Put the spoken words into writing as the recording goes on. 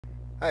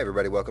Hi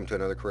everybody, welcome to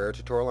another career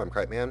tutorial. I'm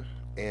cripeman,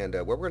 and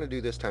what we're going to do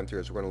this time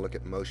through is we're going to look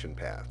at motion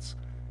paths,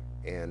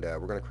 and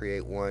we're going to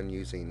create one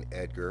using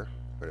Edgar.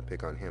 We're going to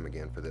pick on him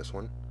again for this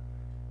one,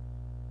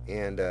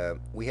 and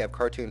we have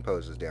cartoon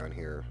poses down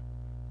here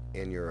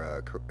in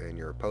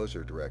your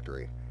poser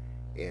directory,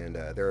 and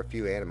there are a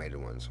few animated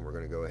ones. We're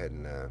going to go ahead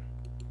and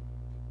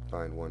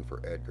find one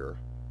for Edgar.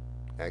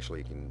 Actually,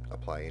 you can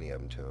apply any of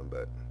them to him,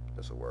 but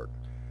this will work.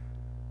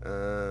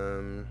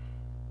 Um,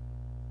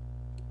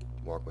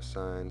 Walk with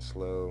sign,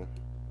 slow.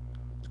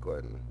 Let's go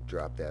ahead and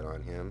drop that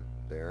on him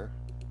there.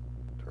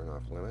 Turn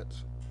off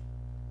limits.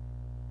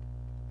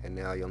 And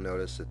now you'll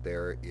notice that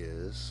there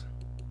is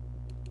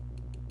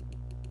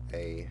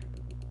a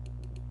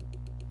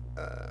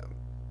uh,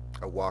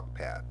 a walk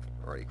path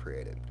already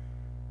created.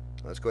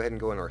 Let's go ahead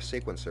and go in our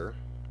sequencer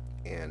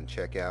and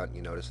check out.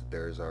 You notice that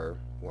there's our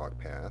walk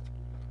path.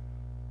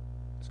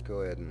 Let's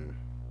go ahead and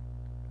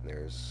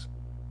there's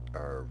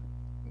our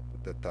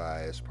the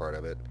thighs part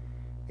of it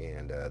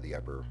and the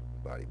upper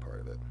body part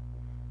of it.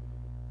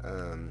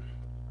 Um,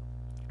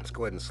 let's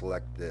go ahead and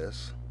select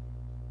this.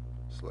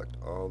 Select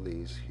all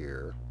these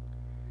here,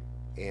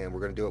 and we're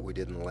going to do what we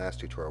did in the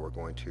last tutorial. We're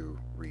going to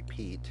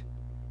repeat,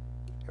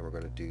 and we're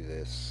going to do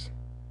this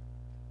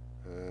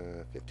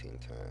 15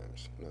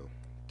 times. No,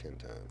 10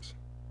 times.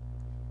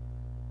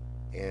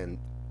 And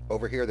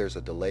over here there's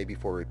a delay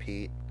before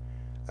repeat.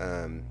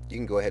 You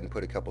can go ahead and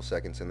put a couple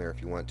seconds in there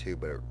if you want to,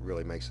 but it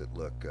really makes it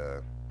look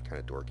kind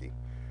of dorky.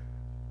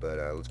 But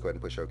let's go ahead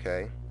and push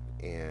OK,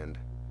 and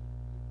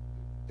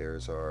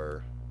there's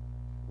our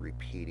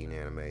repeating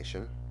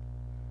animation.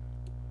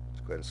 Let's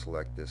go ahead and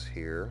select this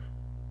here,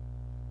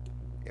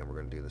 and we're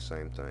going to do the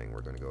same thing. We're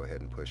going to go ahead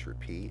and push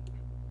repeat.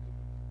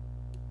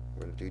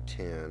 We're going to do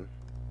 10,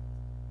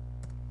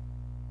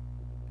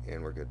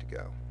 and we're good to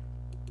go.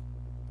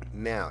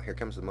 Now here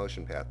comes the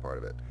motion path part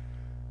of it.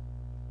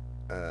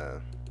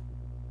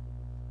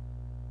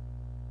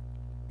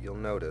 You'll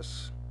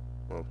notice,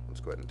 well, let's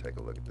go ahead and take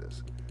a look at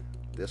this.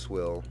 This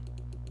will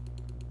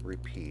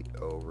repeat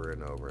over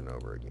and over and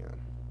over again.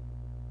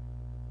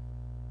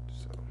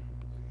 So,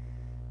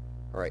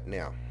 alright,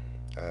 now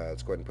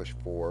let's go ahead and push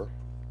 4.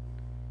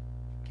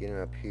 Get it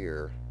up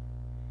here,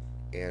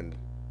 and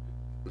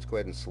let's go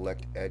ahead and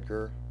select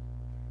Edgar,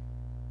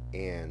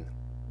 and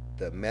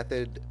the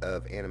method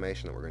of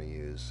animation that we're going to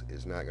use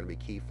is not going to be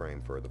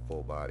keyframe for the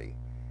full body.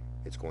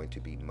 It's going to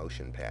be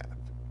motion path,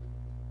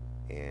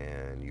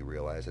 and you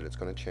realize that it's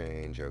going to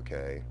change.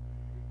 Okay,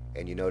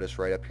 and you notice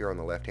right up here on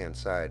the left hand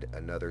side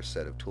another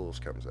set of tools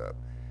comes up.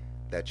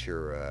 That's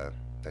your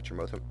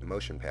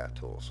motion path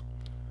tools.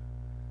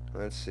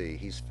 Let's see,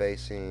 he's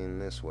facing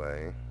this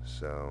way,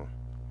 so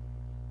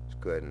let's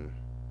go ahead and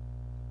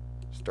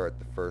start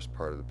the first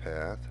part of the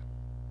path,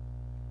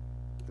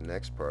 the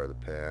next part of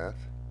the path,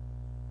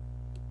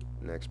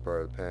 next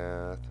part of the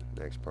path,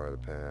 next part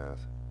of the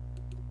path,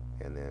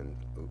 and then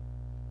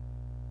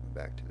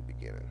back to the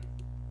beginning.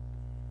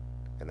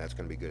 And that's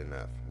going to be good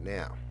enough.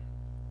 Now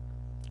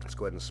let's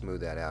go ahead and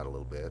smooth that out a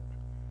little bit.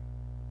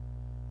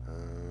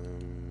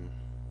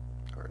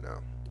 Or no,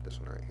 this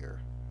one right here.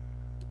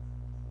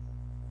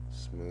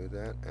 Smooth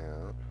that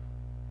out.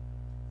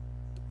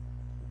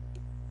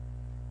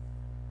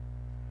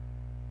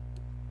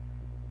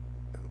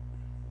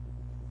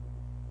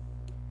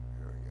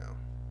 There we go.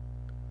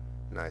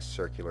 Nice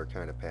circular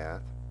kind of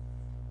path.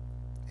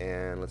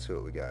 And let's see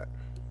what we got.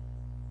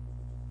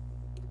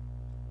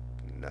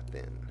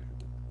 Nothing.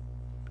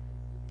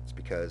 It's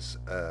because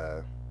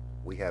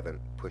we haven't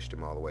pushed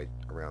him all the way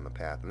around the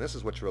path. And this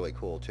is what's really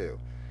cool too.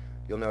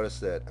 You'll notice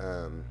that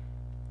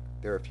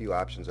there are a few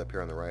options up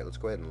here on the right. Let's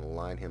go ahead and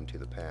align him to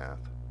the path.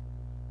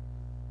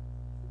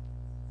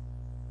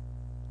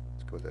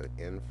 Let's go with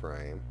the in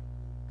frame.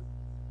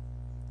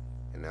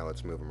 And now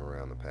let's move him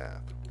around the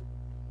path.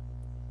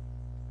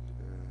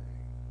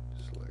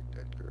 Select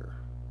Edgar.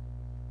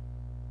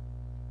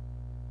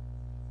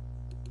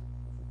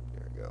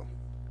 There we go.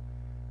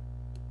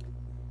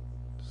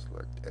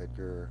 Select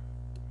Edgar.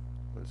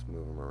 Let's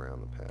move him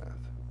around the path.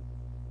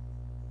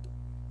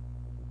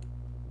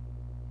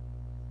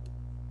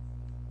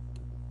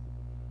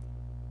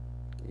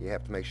 You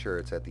have to make sure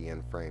it's at the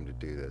end frame to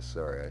do this.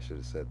 Sorry, I should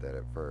have said that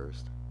at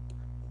first.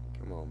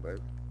 Come on, baby.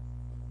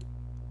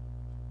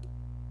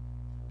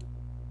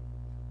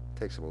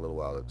 Takes them a little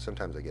while.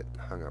 Sometimes I get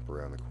hung up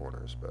around the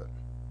corners, but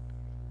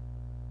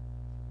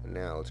and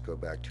now let's go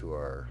back to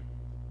our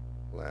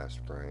last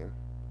frame.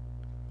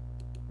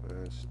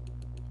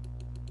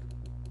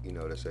 You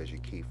notice as you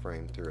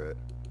keyframe through it,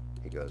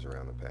 he goes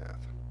around the path.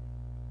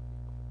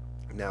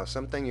 Now,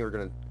 something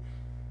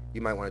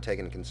you might want to take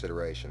into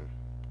consideration.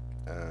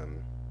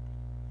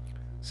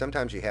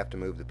 Sometimes you have to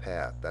move the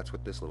path. That's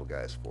what this little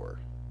guy's for.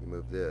 You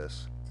move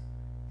this,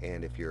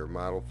 and if your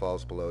model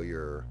falls below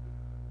your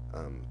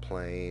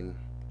plane,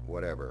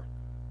 whatever,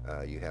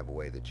 you have a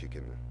way that you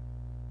can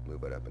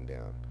move it up and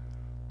down.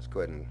 Let's go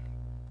ahead and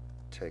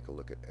take a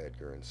look at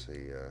Edgar and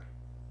see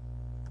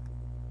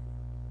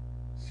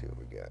what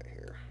we got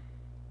here.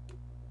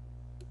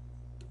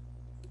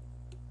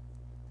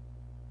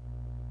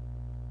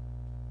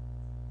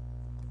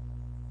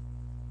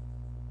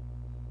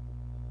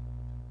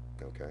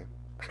 Okay.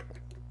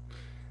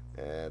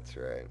 That's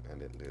right. I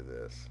didn't do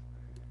this.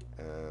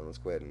 Let's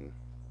go ahead and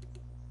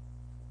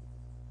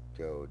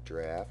go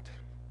draft,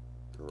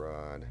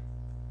 rod,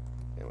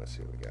 and let's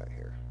see what we got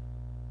here.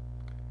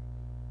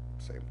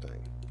 Same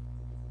thing.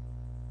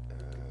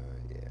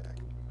 Yeah,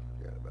 I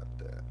forgot about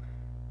that.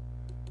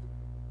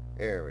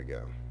 There we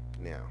go.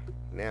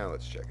 Now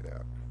let's check it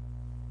out.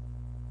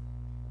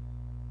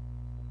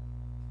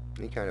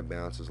 He kind of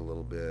bounces a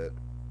little bit.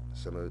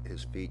 Some of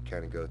his feet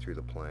kind of go through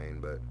the plane,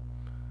 but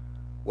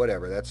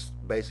whatever. That's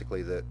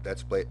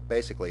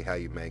basically how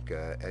you make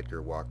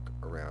Edgar walk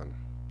around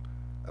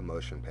a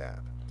motion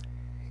path.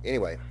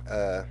 Anyway,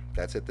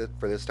 that's it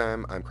for this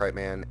time. I'm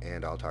cripeman,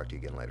 and I'll talk to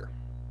you again later.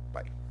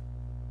 Bye.